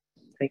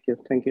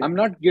 Thank you. I'm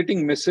not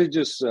getting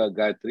messages,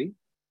 Gayatri.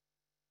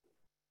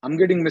 I'm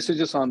getting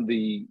messages on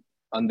the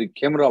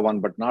camera one,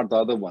 but not the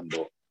other one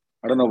though.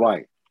 I don't know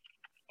why.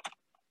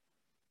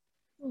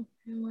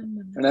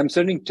 And I'm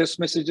sending test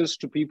messages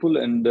to people,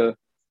 and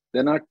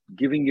they're not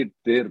giving it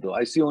there though.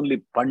 I see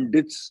only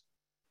Pandit's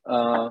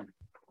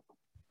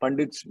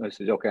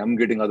message. Okay, I'm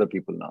getting other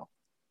people now.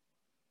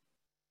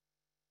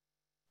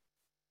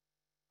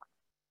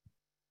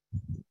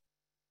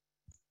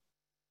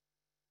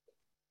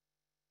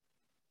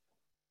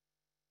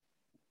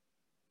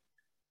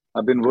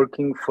 I've been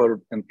working for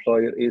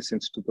employer A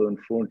since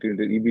 2014.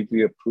 The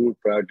EB3 approved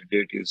priority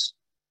date is,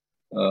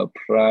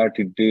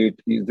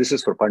 this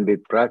is for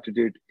Pandit. Priority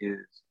date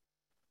is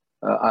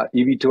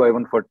EB2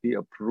 I-140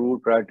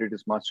 approved. Priority date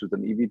is March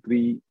 2000.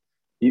 EB3,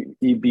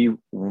 EB1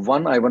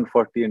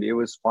 I-140 and A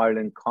was filed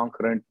in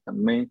concurrent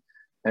May.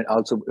 And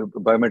also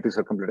biometrics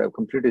are completed. I've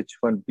completed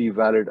H1B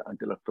valid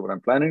until October. I'm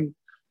planning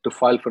to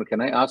file for,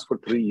 can I ask for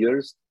 3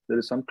 years? There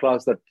is some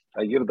clause that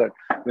I hear that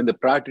when the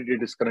priority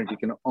date is current, you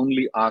can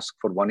only ask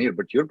for 1 year,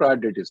 but your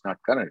priority date is not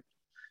current.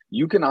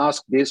 You can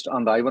ask based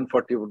on the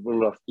I-140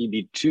 approval of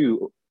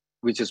EB2,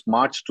 which is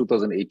March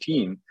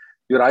 2018.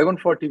 Your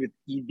I-140 with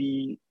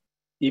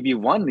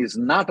EB1 is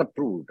not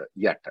approved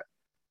yet.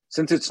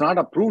 Since it's not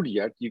approved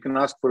yet, you can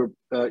ask for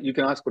 3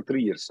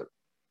 years, sir.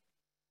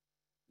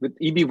 With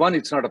EB1,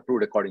 it's not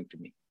approved according to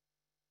me.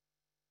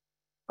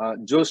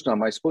 Josna,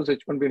 my spouse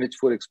H1B and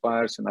H4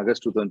 expires in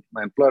August 2000.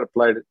 My employer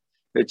applied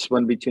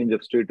H1B change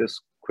of status,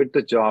 quit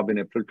the job in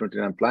April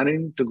 2020. I'm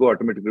planning to go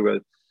automatically well.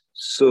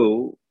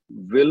 So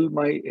will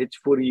my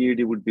H4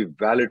 EAD would be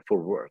valid for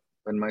work?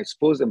 When my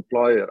spouse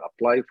employer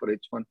apply for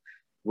H1,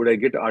 would I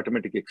get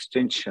automatic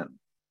extension?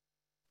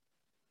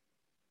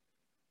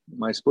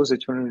 My spouse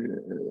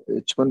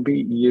H1B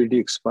EAD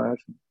expired.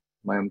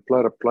 My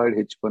employer applied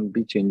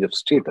H1B change of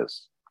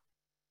status.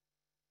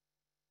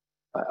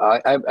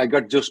 I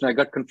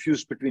got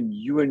confused between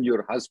you and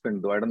your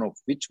husband, though. I don't know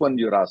which one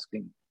you're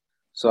asking.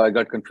 So I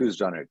got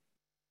confused on it.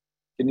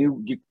 Can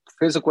you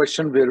face a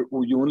question where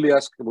you only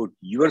ask about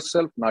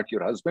yourself, not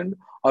your husband,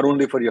 or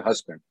only for your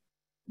husband,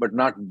 but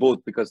not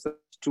both, because there's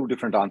two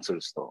different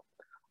answers, though.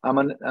 I'm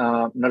on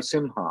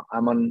Narsimha.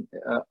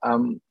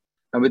 I'm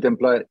with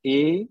employer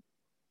A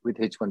with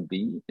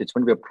H1B.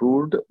 H1B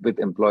approved with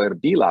employer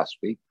B last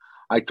week.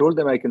 I told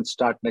them I can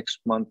start next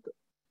month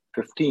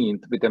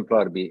 15th with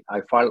employer B.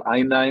 I filed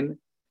I-9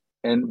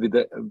 and with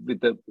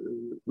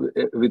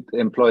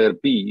employer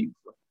B.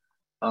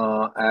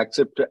 I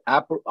accept an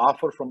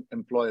offer from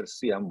employer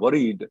C. I'm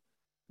worried,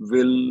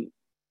 will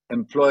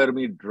employer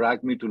me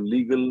drag me to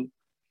legal?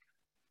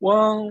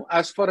 Well,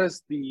 as far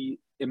as the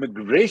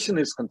immigration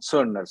is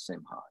concerned,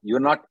 Narsimha,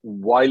 you're not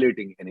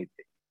violating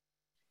anything.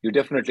 You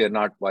definitely are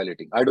not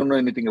violating. I don't know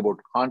anything about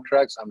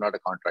contracts. I'm not a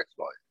contracts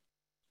lawyer.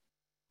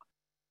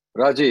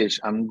 Rajesh,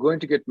 I'm going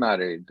to get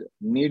married,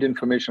 need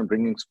information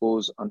bringing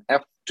spouse on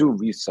F2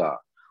 visa.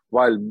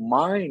 While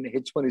mine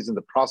H1 is in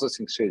the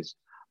processing stage,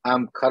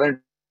 I'm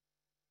current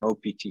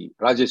OPT.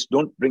 Rajesh,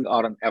 don't bring her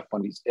on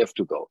F1, it's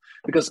F2 though,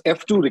 because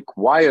F2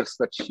 requires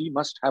that she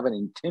must have an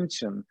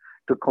intention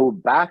to go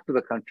back to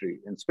the country.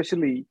 And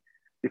especially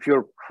if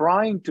you're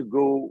trying to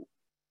go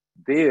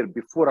there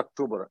before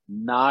October,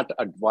 not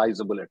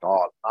advisable at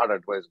all, not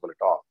advisable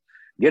at all.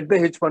 Get the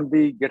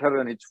H1B, get her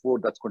an H4,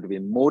 that's going to be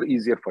more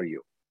easier for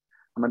you.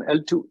 I'm an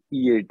L2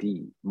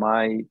 EAD.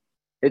 My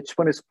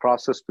H1 is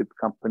processed with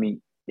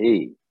company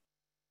A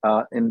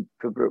in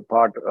February,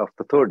 part of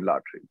the third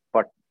lottery.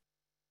 But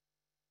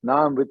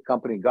now I'm with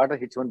company, got a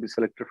H1B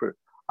selected for,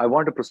 I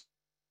want to proceed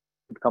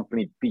with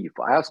company B. If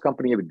I ask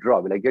company A withdraw,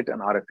 will I get an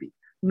RFE?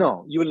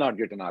 No, you will not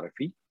get an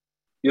RFE.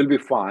 You'll be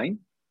fine.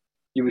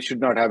 You should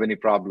not have any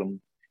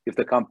problem if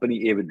the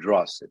company A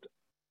withdraws it.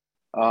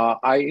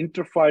 I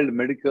interfiled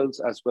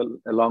medicals as well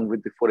along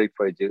with the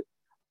 485J.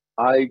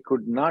 I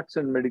could not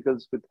send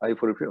medicals with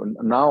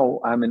I-485.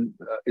 Now I'm in,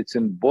 it's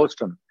in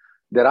Boston.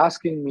 They're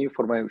asking me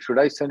for my, should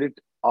I send it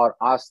or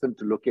ask them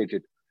to locate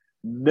it?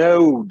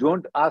 No,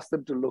 don't ask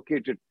them to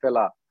locate it,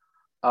 fella.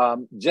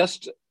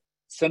 Just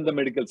send the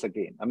medicals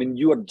again. I mean,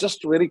 you are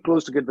just very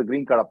close to get the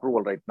green card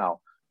approval right now.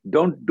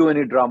 Don't do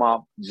any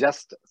drama.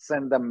 Just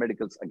send them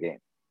medicals again.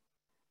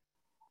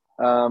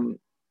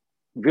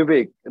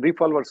 Vivek,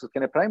 refile versus,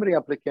 can a primary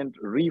applicant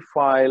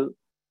refile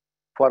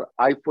for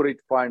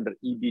I-485 under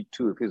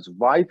EB2 if his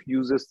wife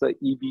uses the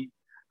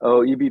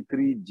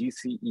EB3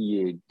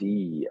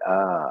 GCEAD?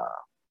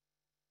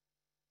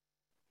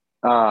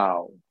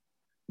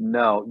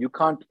 No, you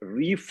can't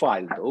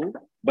refile though,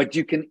 but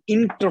you can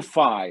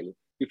interfile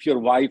if your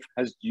wife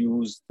has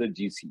used the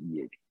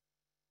GCEAD.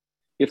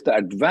 If the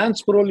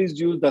advanced parole is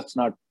used, that's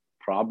not a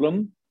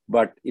problem.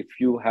 But if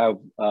you have,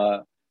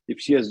 if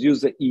she has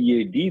used the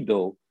EAD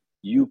though,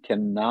 you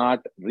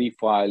cannot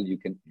refile, you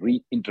can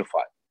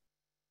re-interfile.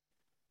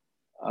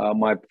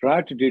 My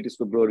priority date is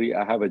February.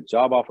 I have a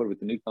job offer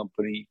with a new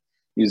company.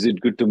 Is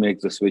it good to make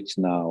the switch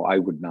now? I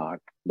would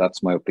not.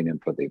 That's my opinion,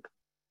 Pradeep.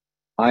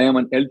 I am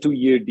an L2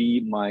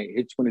 EAD. My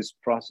H1 is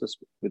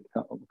processed with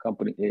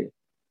company A.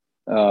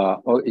 I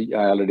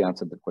already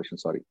answered the question,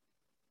 sorry.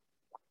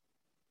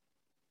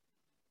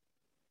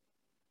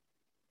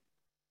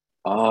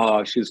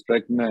 She's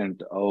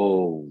pregnant.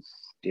 Oh,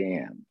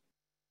 damn.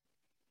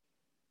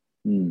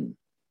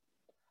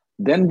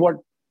 Then what?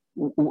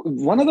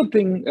 One other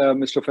thing,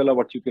 Mr. Fella,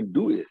 what you can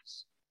do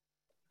is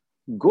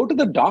go to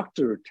the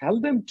doctor, tell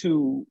them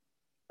to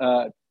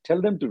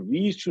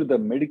reissue the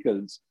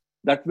medicals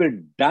that were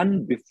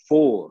done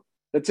before.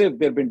 Let's say if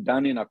they've been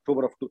done in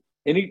October of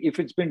if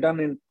it's been done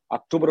in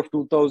October of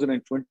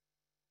 2020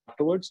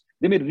 afterwards,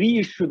 they may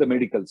reissue the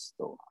medicals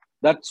though.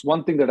 That's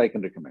one thing that I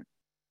can recommend.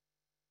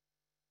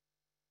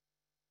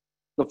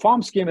 The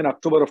forms came in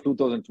October of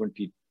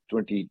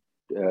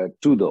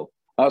 2022 though.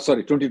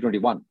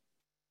 2021,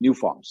 new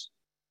forms.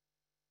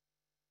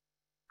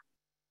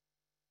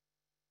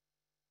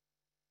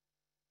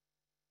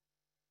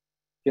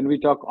 Can we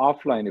talk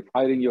offline if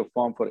hiring your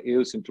firm for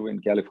AOS interview in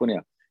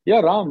California?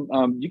 Yeah, Ram,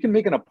 you can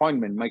make an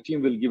appointment. My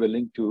team will give a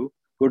link to,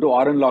 go to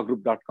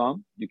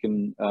rnlawgroup.com. You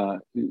can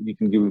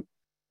give,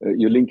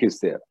 your link is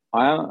there.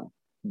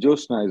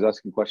 Josna is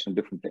asking a question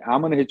differently.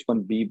 I'm on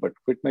H1B, but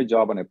quit my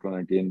job on April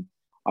 19.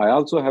 I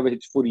also have a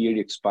H4 EAD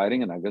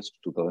expiring in August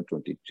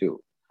 2022.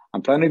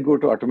 I'm planning to go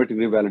to automatic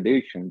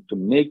revalidation to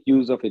make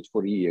use of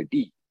H4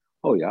 EAD.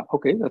 Oh yeah,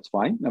 okay, that's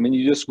fine. I mean,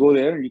 you just go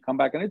there and you come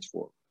back on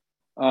H4.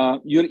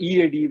 Your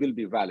EAD will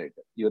be valid.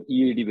 Your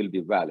EAD will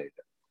be valid.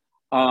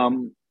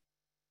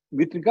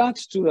 With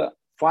regards to the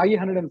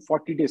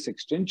 540 days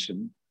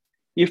extension,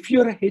 if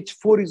your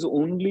H4 is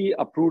only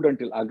approved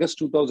until August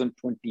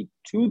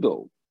 2022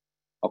 though,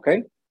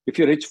 okay? If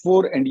your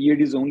H4 and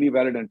EAD is only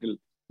valid until,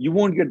 you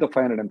won't get the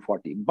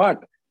 540.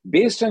 But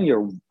based on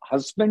your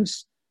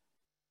husband's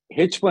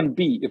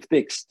H1B, if they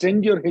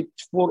extend your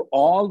H4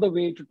 all the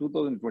way to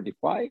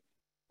 2025,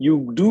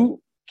 you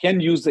can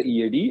use the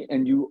EAD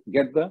and you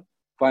get the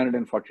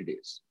 540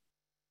 days.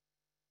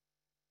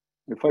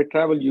 If I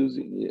travel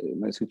using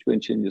my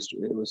situation changes to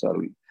AOS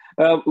ROE.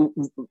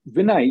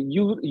 Vinay,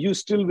 you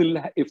still will,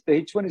 if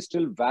the H1 is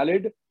still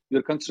valid,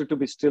 you're considered to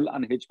be still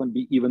on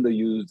H1B, even though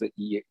you use the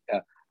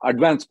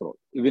advanced parole,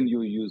 even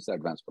you use the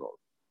advanced parole.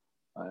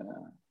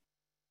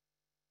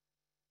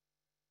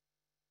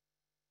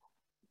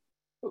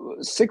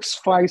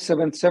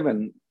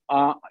 6577,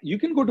 you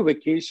can go to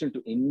vacation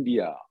to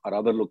India or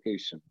other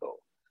location though.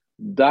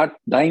 That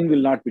time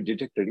will not be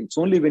detected. It's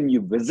only when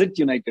you visit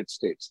United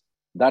States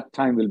that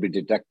time will be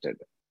detected.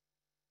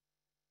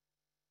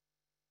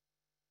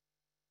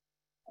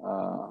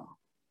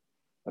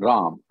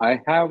 Ram,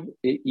 I have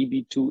a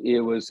EB2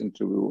 AOS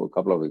interview a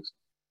couple of weeks.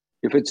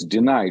 If it's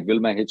denied, will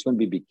my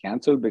H1B be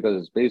canceled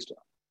because it's based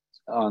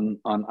on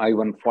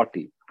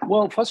I-140?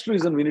 Well, first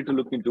reason we need to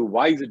look into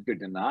why is it get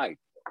denied?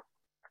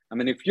 I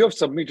mean, if you have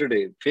submitted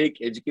a fake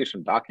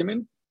education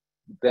document,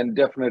 then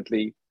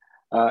definitely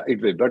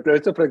it will. But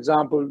let's say, for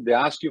example, they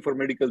asked you for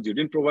medicals, you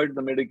didn't provide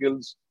the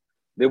medicals,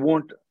 it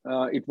won't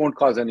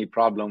cause any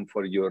problem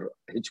for your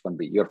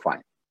H1B, you're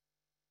fine.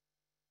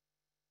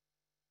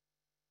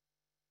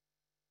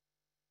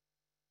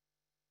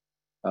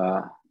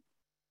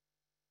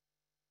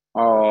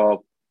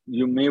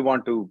 You may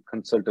want to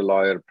consult a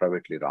lawyer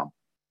privately, Ram.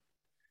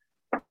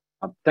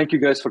 Thank you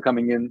guys for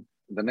coming in.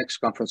 The next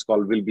conference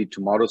call will be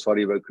tomorrow.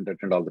 Sorry, we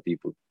contacted all the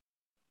people.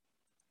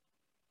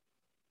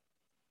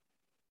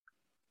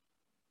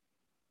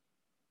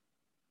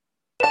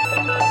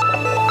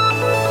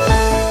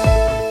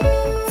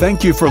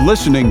 Thank you for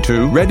listening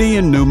to Reddy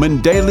and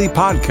Newman Daily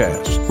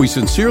Podcast. We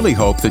sincerely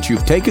hope that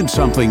you've taken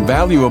something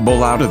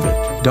valuable out of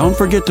it. Don't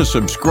forget to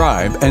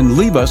subscribe and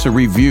leave us a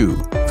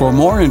review. For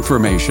more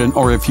information,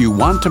 or if you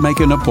want to make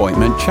an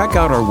appointment, check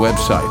out our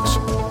websites,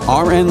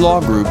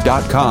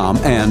 rnlawgroup.com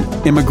and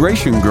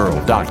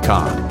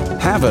immigrationgirl.com.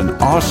 Have an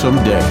awesome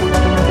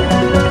day.